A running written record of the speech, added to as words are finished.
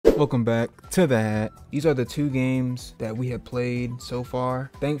Welcome back to that. These are the 2 games that we have played so far.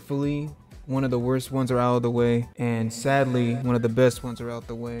 Thankfully, one of the worst ones are out of the way, and sadly, one of the best ones are out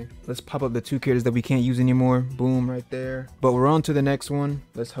the way. Let's pop up the 2 characters that we can't use anymore. Boom, right there. But we're on to the next one.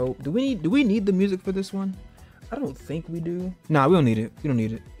 Let's hope. Do we need the music for this one? I don't think we do. Nah, we don't need it. We don't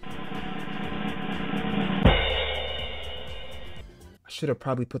need it. I should have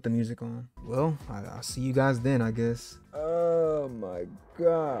probably put the music on. Well, I'll see you guys then, I guess. Oh my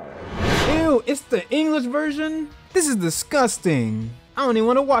god. Ew, it's the English version? This is disgusting. I don't even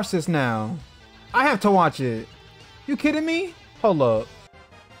want to watch this now. I have to watch it. You kidding me? Hold up.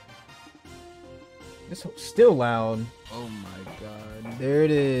 It's still loud. Oh my god. There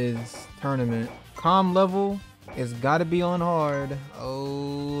it is. Tournament. Calm level. It's gotta be on hard.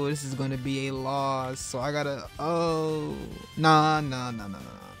 Oh, this is gonna be a loss. So I gotta. Oh. Nah. We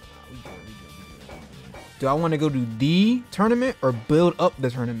good. Do I want to go to the tournament or build up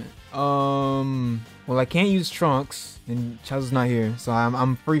the tournament? Well, I can't use Trunks, and Charles is not here, so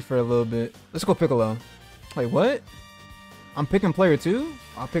I'm free for a little bit. Let's go Piccolo. Wait, what? I'm picking player 2?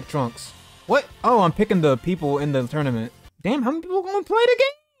 I'll pick Trunks. What? Oh, I'm picking the people in the tournament. Damn, how many people gonna play the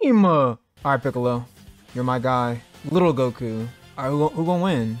game? All right, Piccolo, you're my guy. Little Goku. All right, who gonna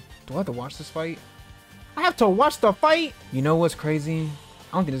win? Do I have to watch this fight? I have to watch the fight? You know what's crazy?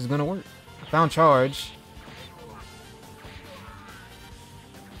 I don't think this is gonna work. I found charge.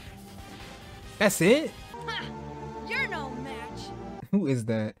 That's it? You're no match. Who is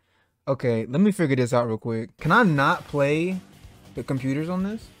that? Okay, let me figure this out real quick. Can I not play the computers on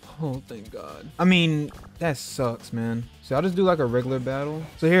this? Oh, thank God. I mean, that sucks, man. So I'll just do like a regular battle.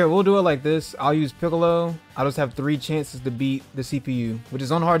 So here, we'll do it like this. I'll use Piccolo. I'll just have 3 chances to beat the CPU, which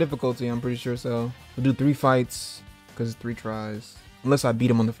is on hard difficulty, I'm pretty sure. So we'll do 3 fights because it's 3 tries. Unless I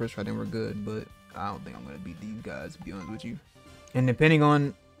beat him on the first try, then we're good. But I don't think I'm gonna beat these guys, to be honest with you. And depending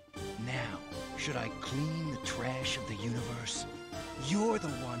on... Now, should I clean the trash of the universe? You're the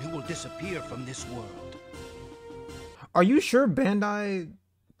one who will disappear from this world. Are you sure Bandai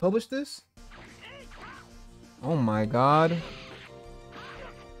published this? Oh my god.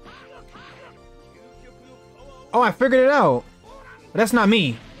 Oh, I figured it out. But that's not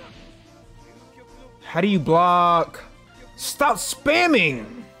me. How do you block? Stop spamming!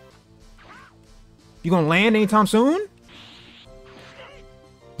 You gonna land anytime soon?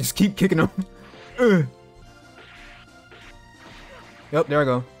 Just keep kicking them. Yep, there I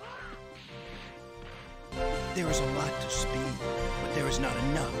go. There is a lot to speed, but there is not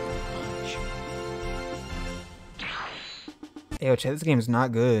enough punch. Yo, chat, this game is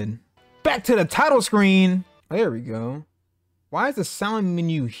not good. Back to the title screen. There we go. Why is the sound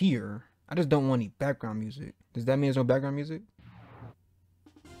menu here? I just don't want any background music. Does that mean there's no background music?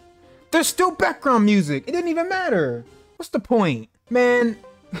 There's still background music. It didn't even matter. What's the point? Man,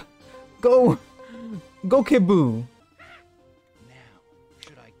 go Kid Buu.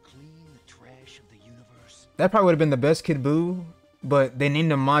 That probably would have been the best Kid Buu, but they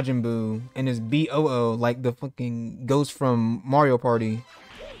named him Majin Buu, and it's B-O-O, like the fucking ghost from Mario Party.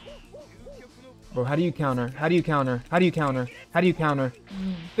 Bro, how do you counter? How do you counter? How do you counter? How do you counter?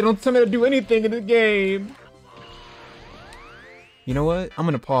 They don't tell me to do anything in the game. You know what? I'm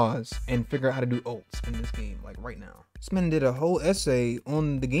gonna pause and figure out how to do ults in this game, like right now. This man did a whole essay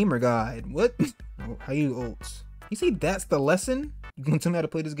on the gamer guide. What? How you ults? You see, that's the lesson? You gonna tell me how to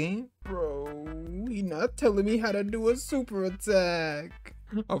play this game? Bro, he not telling me how to do a super attack.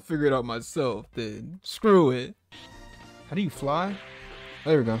 I'll figure it out myself then. Screw it. How do you fly? Oh,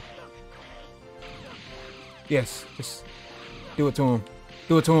 there we go. Yes, just do it to him.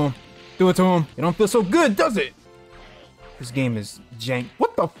 Do it to him. Do it to him. It don't feel so good, does it? This game is jank.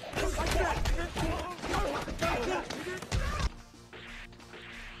 What the f—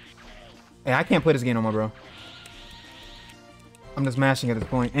 Hey, I can't play this game no more, bro. I'm just mashing at this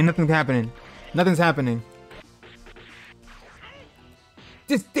point. Ain't nothing's happening. Nothing's happening.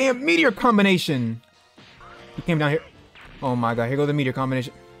 This damn meteor combination. He came down here. Oh my god, here goes the meteor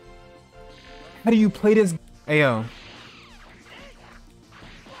combination. How do you play this? Hey, yo.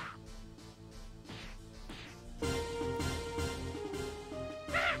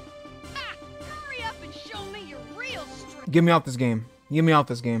 Hurry up and show me your real strength. Get me off this game. Get me off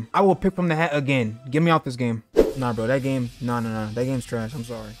this game. I will pick from the hat again. Get me off this game. Nah, bro, that game, nah. That game's trash. I'm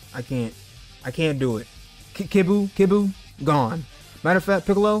sorry. I can't do it. Kid Buu, gone. Matter of fact,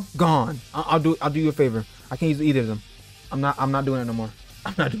 Piccolo, gone. I'll do you a favor. I can't use either of them. I'm not doing it no more.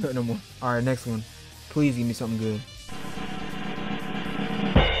 I'm not doing it no more. All right, next one. Please give me something good.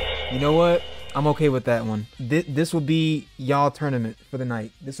 You know what? I'm okay with that one. This will be y'all tournament for the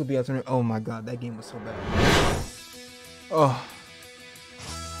night. This will be our tournament. Oh my god, that game was so bad. Oh.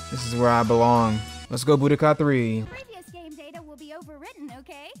 This is where I belong. Let's go Budokai 3. Previous game data will be overwritten,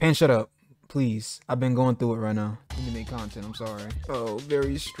 okay? And shut up. Please. I've been going through it right now. I need to make content, I'm sorry. Oh,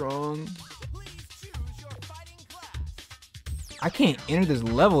 very strong. I can't enter this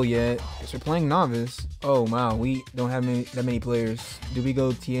level yet because we're playing novice. Oh wow, we don't have that many players. Do we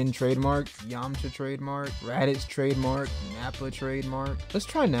go Tien trademark, Yamcha trademark, Raditz trademark, Nappa trademark? Let's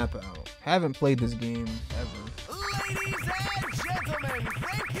try Nappa out. Haven't played this game ever. Ladies and gentlemen,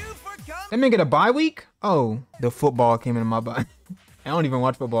 thank you for coming. That man get a bye week? Oh, the football came into my bye. I don't even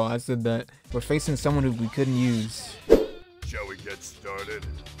watch football, I said that. We're facing someone who we couldn't use. Shall we get started?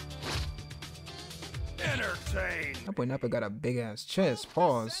 Entertain. That boy Nappa got a big ass chest.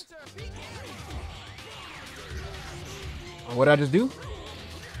 Pause. Oh, what did I just do?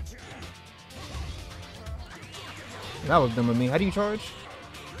 That was dumb of me. How do you charge?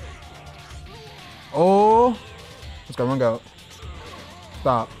 Oh, let's go run out.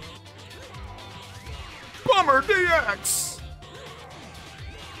 Stop. Bummer DX.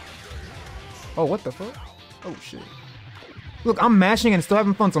 Oh, what the fuck? Oh shit. Look, I'm mashing and still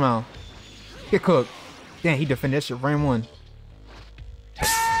having fun somehow. Get cooked. Damn, he defended that shit frame one.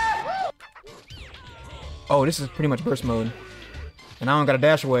 Oh, this is pretty much burst mode. And I don't got a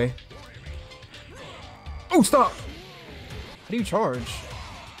dash away. Oh, stop! How do you charge?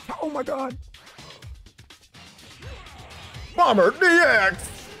 Oh my god. Bomber DX!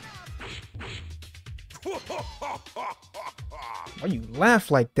 Why you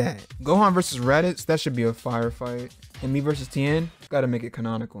laugh like that? Gohan versus Raditz, that should be a firefight. And me versus Tien, gotta make it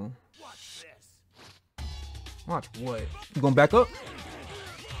canonical. Watch what? You gonna back up?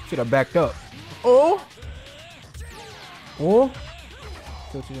 Should have backed up. Oh! Oh!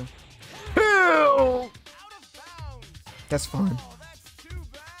 Hell! That's fun.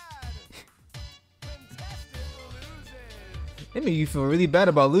 It made you feel really bad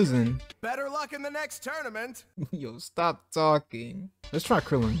about losing. Better luck in the next tournament. Yo, stop talking. Let's try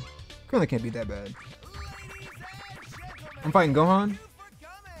Krillin. Krillin can't be that bad. I'm fighting Gohan.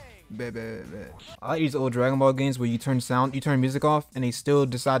 Bet. I like these old Dragon Ball games where you turn music off, and they still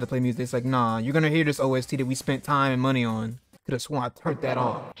decide to play music. It's like, nah, you're gonna hear this OST that we spent time and money on. Could've sworn I turned that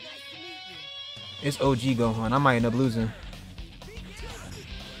off. It's OG Gohan. I might end up losing.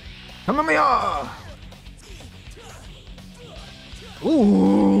 Come on, me!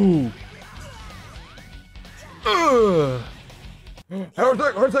 Ooh! Heart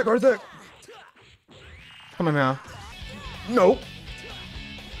attack! Come on, man. Nope.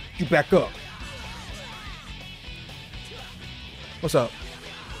 You back up. What's up?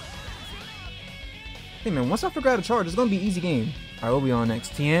 Hey man, once I figure out how to charge, it's gonna be an easy game. Alright, what we on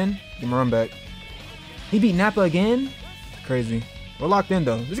next? Tien? Give him a run back. He beat Nappa again? Crazy. We're locked in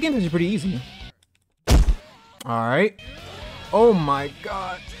though. This game is pretty easy. Alright. Oh my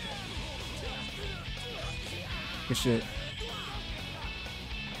god. Good shit.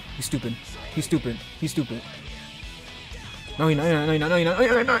 He's stupid. No, you're not. I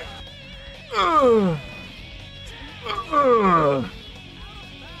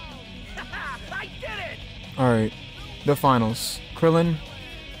did it! Alright, the finals. Krillin.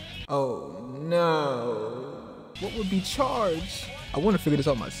 Oh no. What would be charged? I want to figure this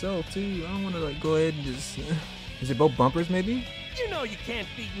out myself too. I don't want to like go ahead and just... Is it both bumpers maybe? You know you can't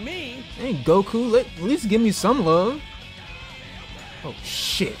beat me. Hey Goku, at least give me some love. Oh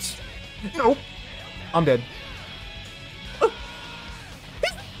shit. Nope. I'm dead.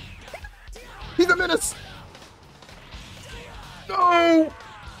 He's a menace! No!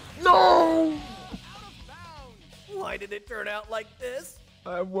 No! Why did it turn out like this?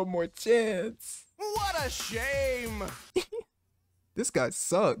 I have one more chance. What a shame! This guy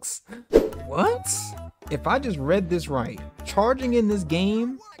sucks. What? If I just read this right, charging in this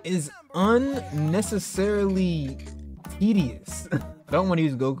game is unnecessarily tedious. I don't want to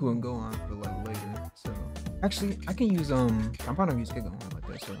use Goku and Gohan for like later, so. Actually, I can use, I'm probably gonna use Gohan like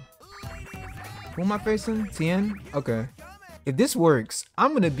that, so. Who am I facing? Tien? Okay. If this works,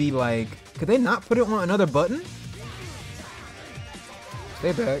 I'm gonna be like, could they not put it on another button?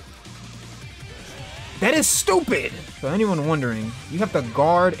 Stay back. That is stupid! For anyone wondering, you have to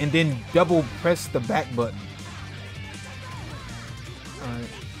guard and then double press the back button. Alright,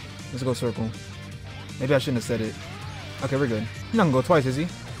 let's go circle. Maybe I shouldn't have said it. Okay, we're good. He's not gonna go twice, is he?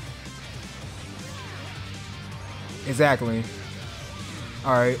 Exactly.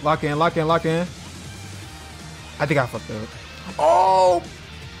 Alright, lock in. I think I fucked up. Oh!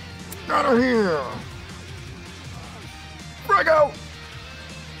 Out of here! Frag out!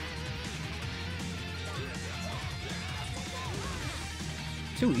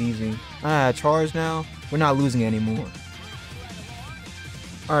 Too easy. Charge now. We're not losing anymore.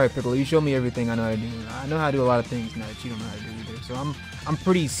 All right, Piccolo, you show me everything I know how to do. I know how to do a lot of things now that you don't know how to do either. So I'm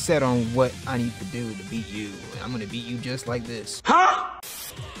pretty set on what I need to do to beat you. I'm gonna beat you just like this. Huh?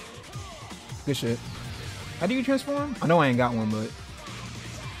 Good shit. How do you transform? I know I ain't got one, but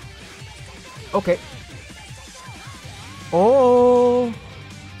okay. Oh,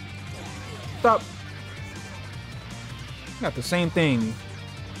 stop. Got the same thing.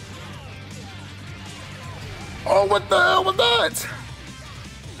 Oh, what the hell was that?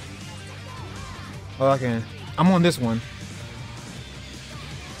 Oh, I can. I'm on this one.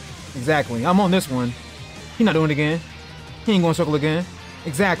 Exactly. I'm on this one. He not doing it again. He ain't going circle again.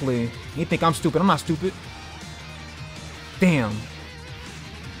 Exactly. You think I'm stupid? I'm not stupid. Damn.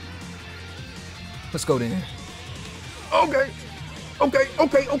 Let's go then. Okay.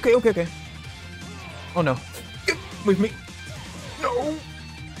 Okay. Oh no. Get with me. No.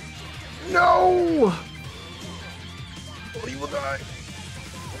 No. Oh, you will die.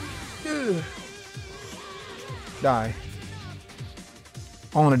 Ugh. Die.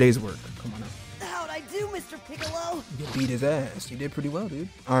 All in a day's work. Come on now. How'd I do, Mr. Piccolo? You beat his ass. You did pretty well, dude.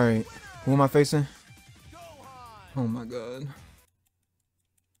 Alright. Who am I facing? Oh my god.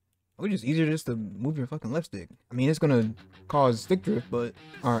 It's just easier just to move your fucking left stick. I mean, it's gonna cause stick drift, but...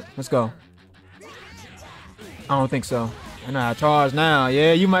 Alright, let's go. I don't think so. I know how to charge now.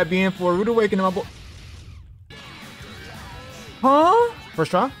 Yeah, you might be in for a rude awakening, my boy. Huh?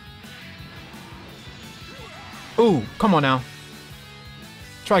 First try? Ooh, come on now.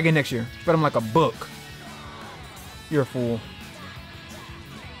 Try again next year. Spread him like a book. You're a fool.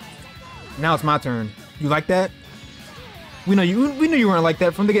 Now it's my turn. You like that? We knew you weren't like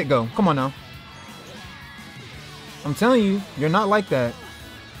that from the get-go. Come on now. I'm telling you, you're not like that.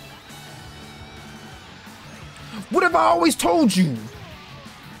 What have I always told you?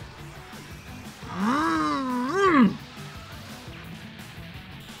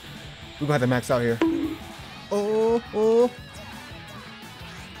 We're gonna have to max out here. Oh.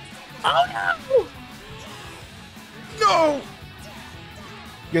 Oh no! No!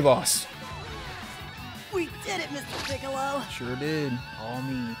 Your loss. We did it, Mr. Piccolo. Sure did. All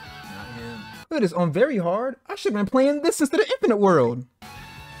me, not him. Look at this, on very hard. I should have been playing this instead of Infinite World.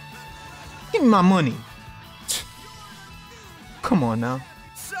 Give me my money. Come on now.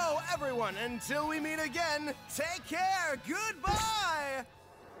 So, everyone, until we meet again, take care. Goodbye.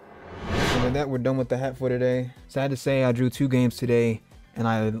 And with that, we're done with the hat for today. Sad to say, I drew 2 games today, and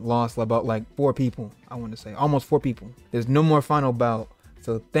I lost about like 4 people. I want to say almost 4 people. There's no more final bout,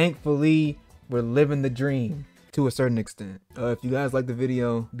 so thankfully we're living the dream to a certain extent. If you guys like the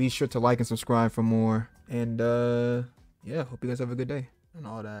video, be sure to like and subscribe for more. And yeah, hope you guys have a good day and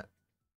all that.